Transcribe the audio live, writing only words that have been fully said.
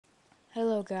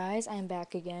Hello guys, I'm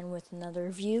back again with another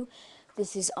review.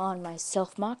 This is on my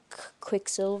self-mock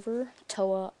Quicksilver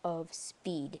Toa of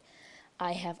Speed.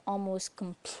 I have almost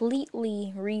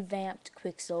completely revamped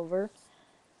Quicksilver.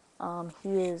 He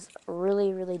is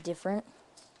really different,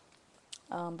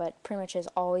 but pretty much as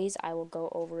always I will go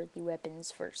over the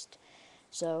weapons first.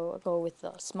 So I'll go with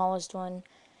the smallest one.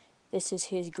 This is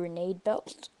his grenade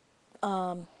belt.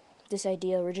 This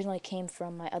idea originally came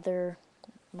from my other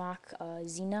mock,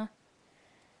 Xena.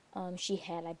 She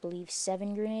had, I believe,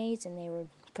 7 grenades, and they were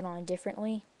put on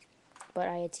differently. But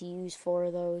I had to use 4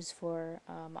 of those for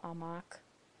a mock.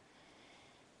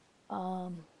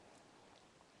 So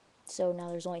now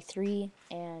there's only 3,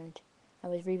 and I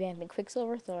was revamping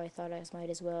Quicksilver, so I thought I might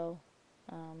as well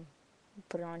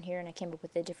put it on here, and I came up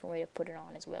with a different way to put it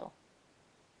on as well.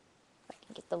 If I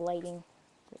can get the lighting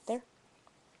right there.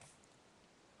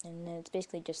 And then it's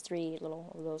basically just 3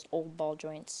 little of those old ball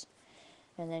joints,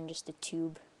 and then just a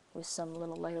tube with some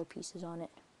little Lego pieces on it.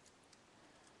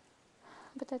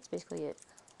 But that's basically it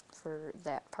for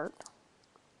that part.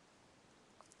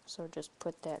 So just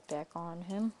put that back on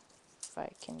him, if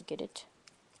I can get it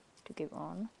to get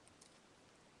on.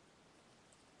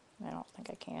 I don't think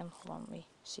I can. Hold on, let me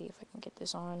see if I can get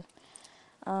this on.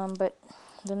 But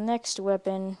the next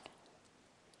weapon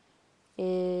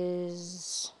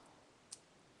is,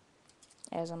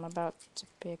 as I'm about to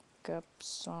pick up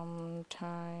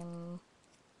sometime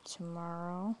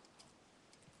tomorrow.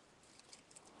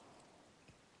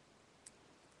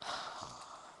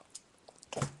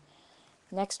 Okay.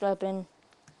 Next weapon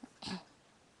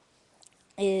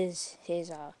is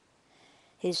his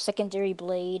secondary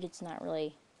blade. It's not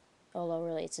really, although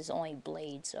really it's his only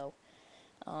blade, so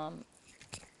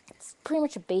it's pretty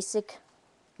much a basic,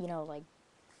 like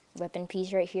weapon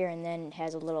piece right here, and then it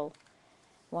has a little,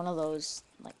 one of those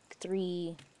like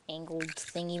 3 angled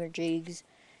thingy-majigs,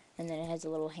 and then it has a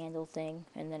little handle thing,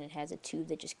 and then it has a tube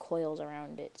that just coils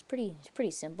around it. It's pretty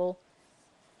simple,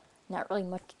 not really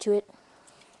much to it.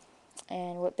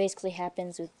 And what basically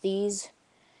happens with these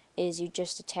is you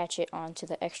just attach it onto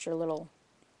the extra little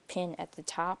pin at the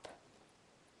top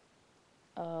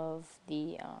of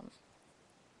the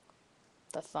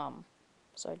thumb.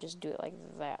 So I just do it like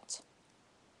that.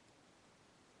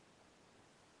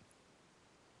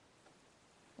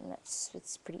 And it's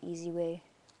a pretty easy way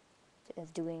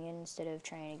of doing it instead of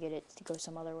trying to get it to go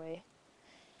some other way.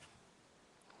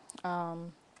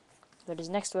 But his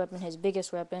next weapon, his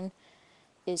biggest weapon,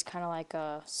 is kind of like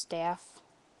a staff.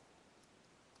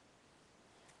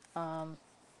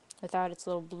 Without its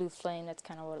little blue flame, that's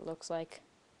kind of what it looks like.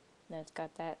 Then it's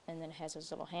got that, and then it has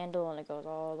this little handle, and it goes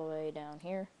all the way down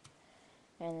here.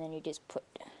 And then you just put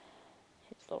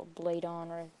his little blade on,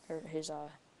 or his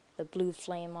the blue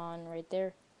flame on right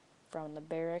there from the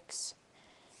barracks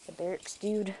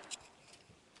dude.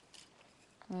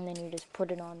 And then you just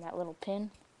put it on that little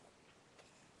pin,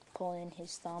 pull in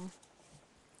his thumb,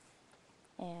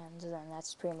 and then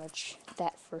that's pretty much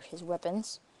that for his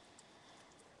weapons.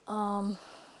 So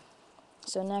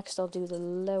next I'll do the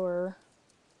lower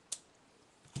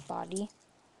body.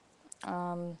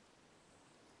 I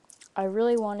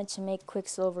really wanted to make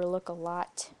Quicksilver look a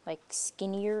lot like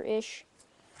skinnier-ish,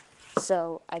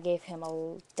 so I gave him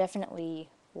definitely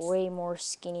way more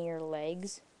skinnier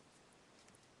legs.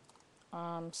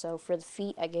 So for the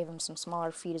feet, I gave him some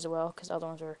smaller feet as well, because other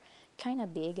ones were kind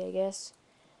of big, I guess.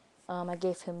 I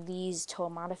gave him these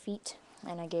Toamata feet,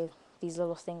 and I gave these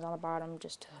little things on the bottom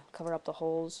just to cover up the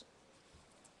holes.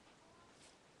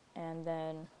 And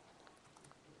then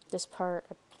this part,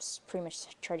 I pretty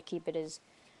much tried to keep it as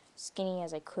skinny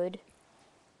as I could,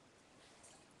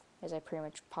 as I pretty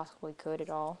much possibly could at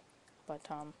all. But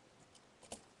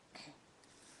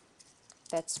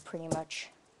that's pretty much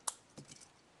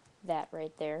that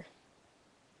right there.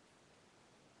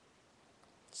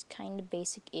 It's kind of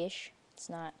basic-ish. It's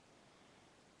not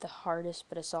the hardest,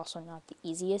 but it's also not the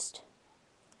easiest.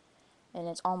 And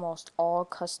it's almost all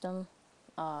custom,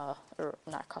 or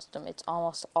not custom, it's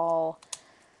almost all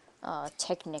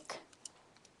Technic.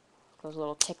 Those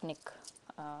little Technic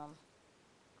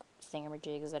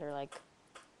thingamajigs that are like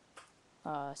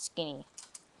skinny.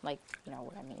 Like, you know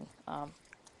what I mean.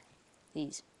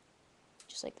 These.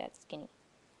 Just like that, skinny.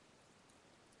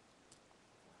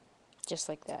 Just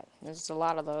like that. There's a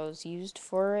lot of those used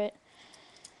for it.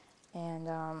 And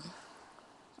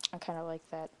I kind of like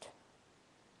that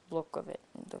look of it.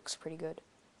 It looks pretty good.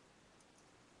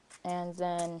 And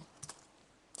then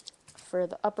for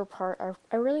the upper part,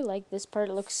 I really like this part.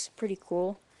 It looks pretty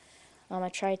cool. I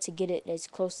tried to get it as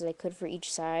close as I could for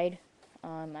each side.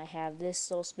 I have this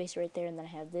little space right there, and then I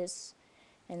have this,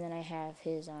 and then I have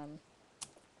his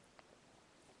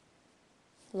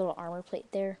little armor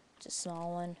plate there. It's a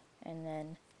small one, and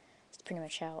then it's pretty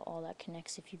much how all that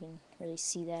connects, if you can really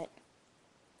see that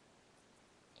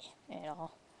at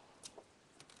all.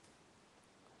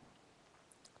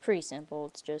 Pretty simple,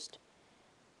 it's just,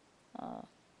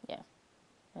 yeah.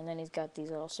 And then he's got these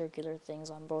little circular things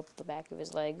on both the back of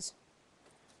his legs.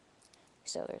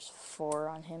 So there's 4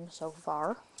 on him so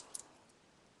far.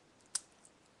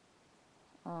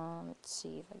 Let's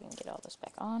see if I can get all this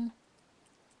back on.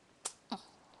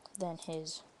 Then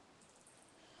his...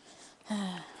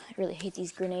 I really hate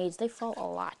these grenades. They fall a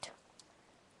lot,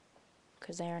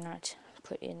 because they are not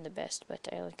put in the best, but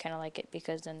I kind of like it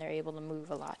because then they're able to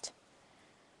move a lot.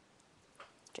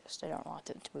 Just, I don't want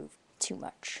them to move too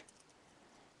much.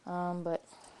 But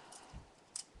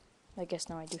I guess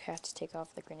now I do have to take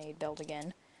off the grenade belt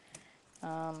again.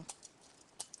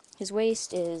 His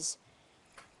waist is...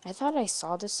 I thought I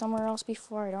saw this somewhere else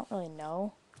before, I don't really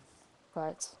know.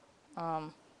 But,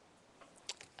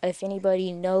 if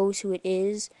anybody knows who it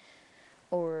is,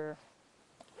 or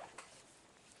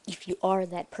if you are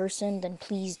that person, then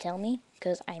please tell me,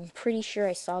 because I'm pretty sure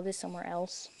I saw this somewhere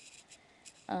else.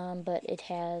 But it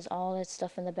has all that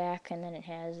stuff in the back, and then it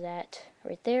has that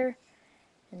right there,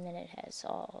 and then it has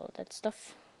all that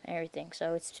stuff and everything.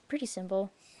 So it's pretty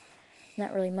simple,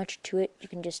 not really much to it. You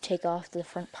can just take off the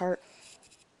front part,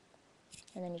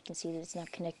 and then you can see that it's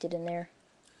not connected in there.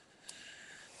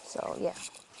 So yeah,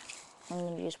 I'm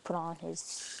going to just put on his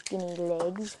skinny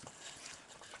legs,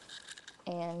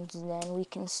 and then we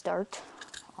can start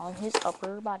on his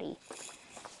upper body.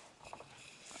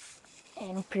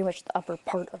 And pretty much the upper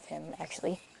part of him,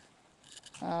 actually.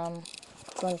 I'm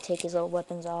going to take his little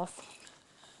weapons off.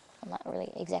 I'm not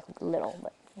really exactly little,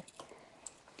 but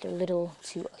they're little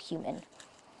to a human.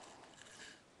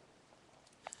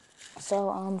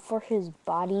 So, for his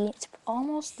body, it's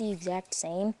almost the exact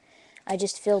same. I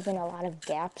just filled in a lot of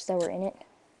gaps that were in it,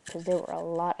 because there were a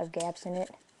lot of gaps in it.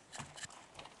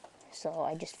 So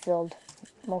I just filled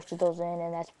most of those in,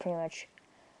 and that's pretty much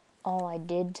all I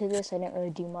did to this. I didn't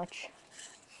really do much.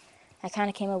 I kind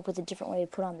of came up with a different way to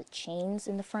put on the chains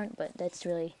in the front, but that's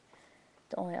really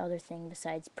the only other thing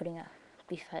besides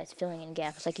filling in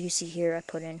gaps. Like you see here, I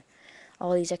put in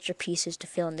all these extra pieces to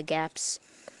fill in the gaps,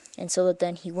 and so that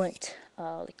then he wouldn't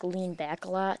like lean back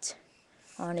a lot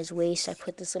on his waist. I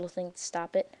put this little thing to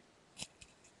stop it,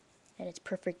 and it's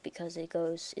perfect because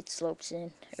it slopes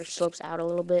in or slopes out a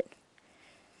little bit.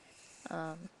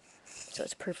 So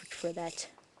it's perfect for that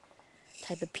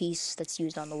type of piece that's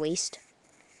used on the waist.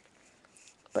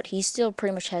 But he still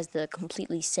pretty much has the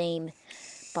completely same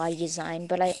body design,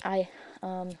 but I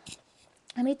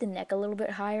made the neck a little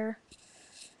bit higher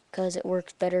because it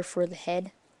works better for the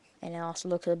head, and it also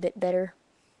looks a bit better.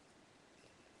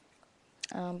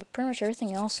 But pretty much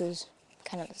everything else is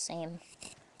kind of the same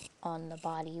on the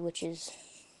body, which is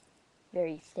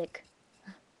very thick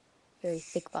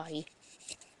body.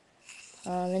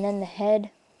 And then the head,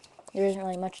 there isn't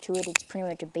really much to it. It's pretty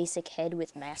much a basic head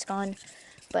with mask on,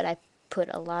 but I put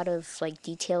a lot of like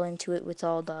detail into it with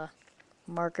all the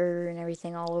marker and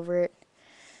everything all over it.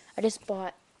 I just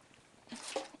bought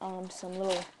some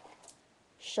little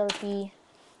Sharpie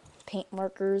paint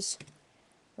markers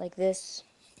like this.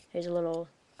 Here's a little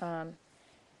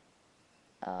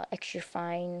extra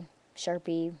fine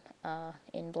Sharpie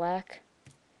in black,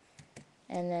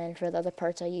 and then for the other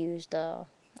parts I used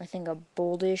I think a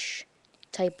boldish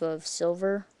type of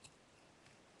silver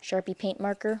Sharpie paint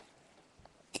marker.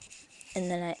 And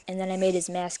then I made his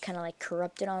mask kind of like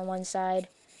corrupted on one side,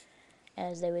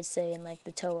 as they would say in like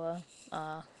the Toa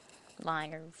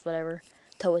line or whatever,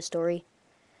 Toa story.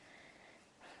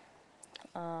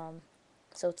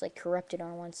 So it's like corrupted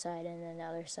on one side, and then the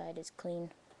other side is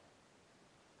clean.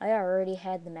 I already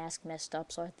had the mask messed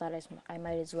up, so I thought I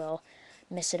might as well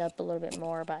mess it up a little bit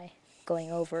more by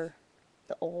going over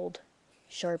the old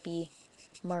Sharpie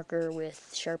marker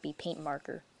with Sharpie paint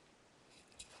marker.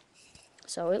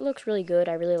 So it looks really good.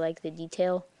 I really like the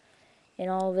detail in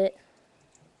all of it,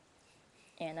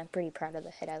 and I'm pretty proud of the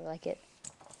head. I like it.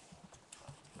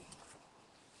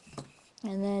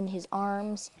 And then his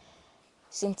arms,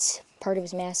 since part of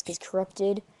his mask is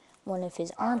corrupted, one of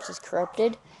his arms is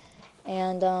corrupted,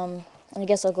 and I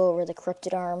guess I'll go over the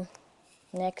corrupted arm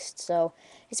next. So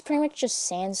it's pretty much just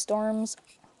Sandstorm's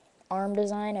arm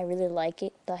design. I really like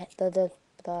it, the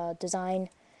design,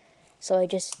 so I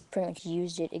just pretty much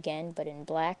used it again, but in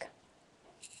black.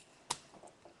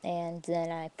 And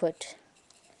then I put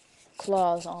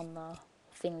claws on the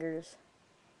fingers.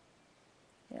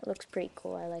 It looks pretty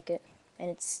cool. I like it, and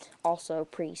it's also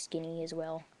pretty skinny as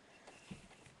well.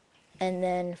 And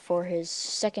then for his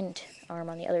second arm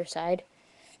on the other side,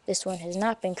 This one has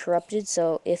not been corrupted,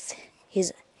 so if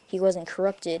he wasn't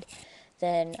corrupted,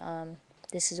 then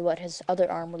this is what his other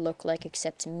arm would look like,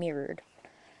 except mirrored.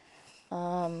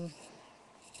 But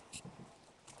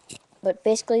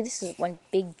basically, this is one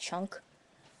big chunk.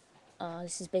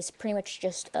 This is pretty much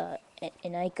just an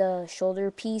Ica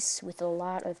shoulder piece with a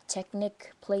lot of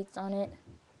Technic plates on it.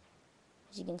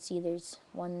 As you can see, there's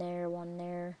one there,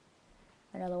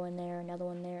 another one there, another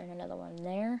one there, and another one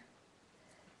there.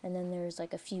 And then there's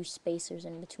like a few spacers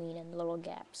in between and little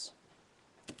gaps.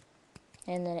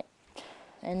 And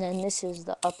then this is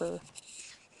the upper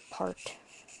part.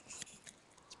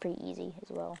 It's pretty easy as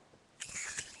well.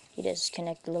 You just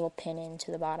connect the little pin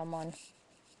into the bottom one.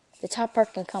 The top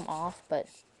part can come off, but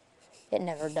it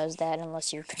never does that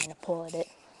unless you're trying to pull at it.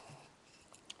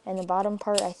 And the bottom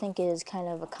part, I think, is kind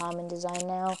of a common design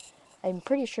now. I'm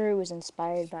pretty sure it was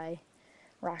inspired by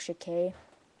Rasha K.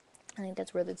 I think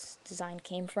that's where this design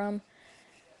came from.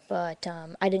 But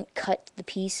I didn't cut the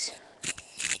piece.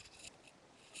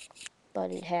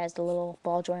 But it has the little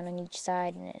ball joint on each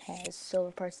side, and it has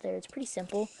silver parts there. It's pretty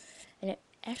simple, and it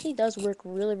actually does work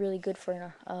really, really good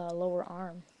for a lower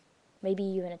arm. Maybe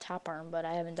even a top arm, but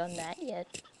I haven't done that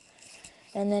yet.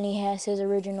 And then he has his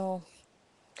original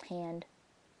hand,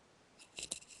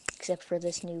 except for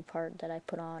this new part that I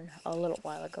put on a little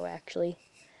while ago, actually.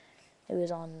 It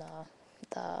was on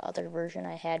the other version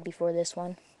I had before this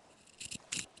one.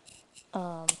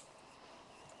 But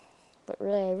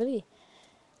really, I really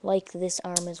like this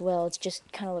arm as well. It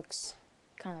just kind of looks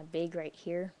kind of big right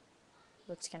here.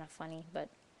 Looks kind of funny, but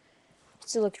it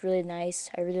still looks really nice.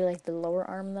 I really like the lower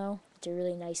arm, though. It's a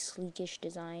really nice, sleekish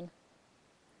design.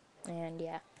 And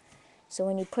yeah, so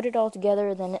when you put it all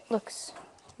together, then it looks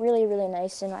really, really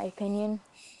nice, in my opinion.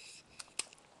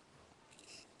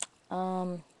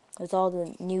 With all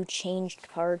the new changed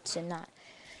parts and not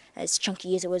as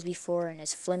chunky as it was before, and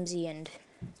as flimsy and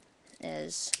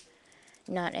as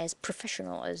not as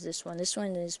professional as this one. This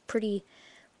one is pretty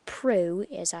pro,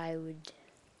 as I would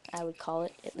call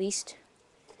it, at least.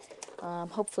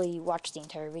 Hopefully you watched the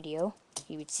entire video.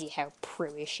 You would see how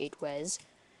pro-ish it was.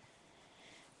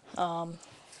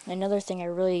 Another thing I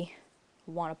really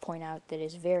want to point out that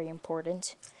is very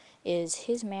important is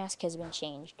his mask has been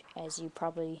changed, as you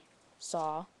probably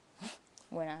saw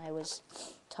when I was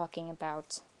talking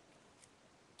about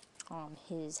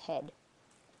his head.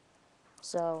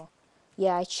 So,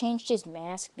 yeah, I changed his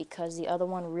mask because the other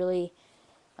one really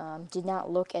did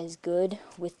not look as good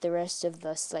with the rest of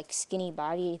the like skinny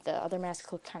body. The other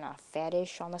mask looked kind of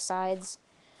fattish on the sides,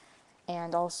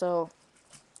 and also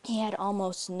he had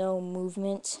almost no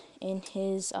movement in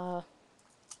his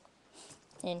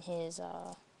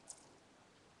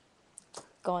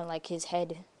going like his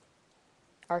head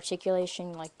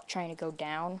articulation, like trying to go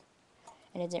down,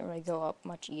 and it didn't really go up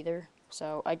much either.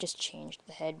 So I just changed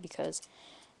the head because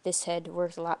this head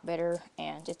works a lot better,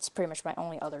 and it's pretty much my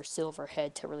only other silver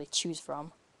head to really choose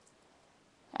from.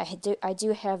 I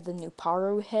do have the new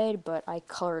Paru head, but I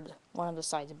colored one of the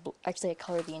sides. Actually, I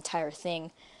colored the entire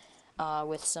thing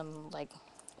with some like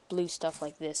blue stuff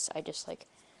like this. I just like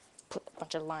put a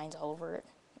bunch of lines all over it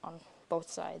on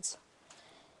both sides.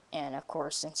 And of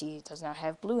course, since he does not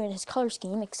have blue in his color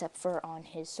scheme, except for on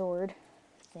his sword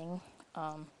thing,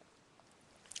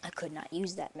 I could not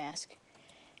use that mask.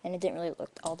 And it didn't really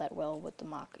look all that well with the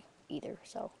mock either,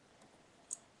 so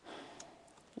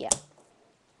yeah.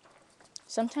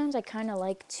 Sometimes I kind of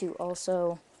like to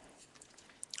also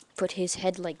put his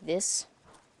head like this,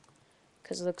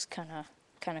 because it looks kind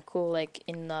of cool, like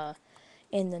in the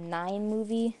 9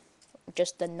 movie,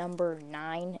 just the number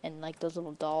 9 and like those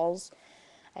little dolls.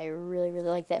 I really, really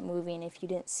like that movie, and if you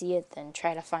didn't see it, then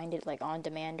try to find it like on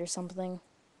demand or something.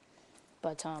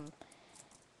 But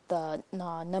the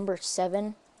number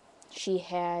 7, she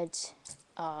had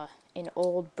an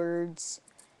old bird's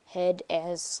head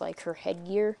as like her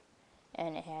headgear,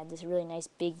 and it had this really nice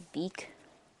big beak.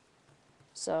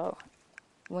 So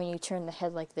when you turn the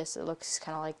head like this, it looks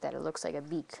kind of like that. It looks like a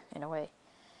beak in a way,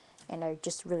 and I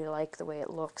just really like the way it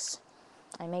looks.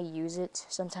 I may use it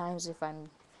sometimes if I'm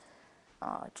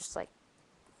just like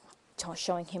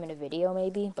showing him in a video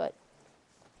maybe, but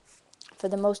for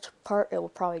the most part it will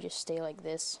probably just stay like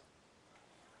this,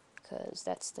 because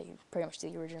that's pretty much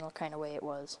the original kind of way it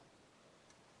was.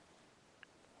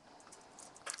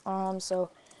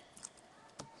 So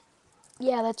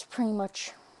yeah, that's pretty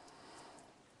much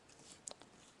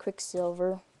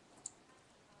Quicksilver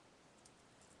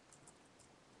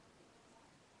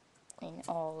in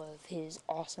all of his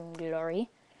awesome glory.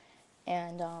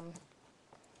 And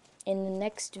in the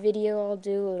next video I'll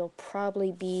do, it'll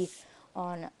probably be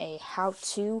on a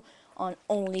how-to on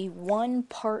only one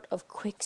part of Quicksilver.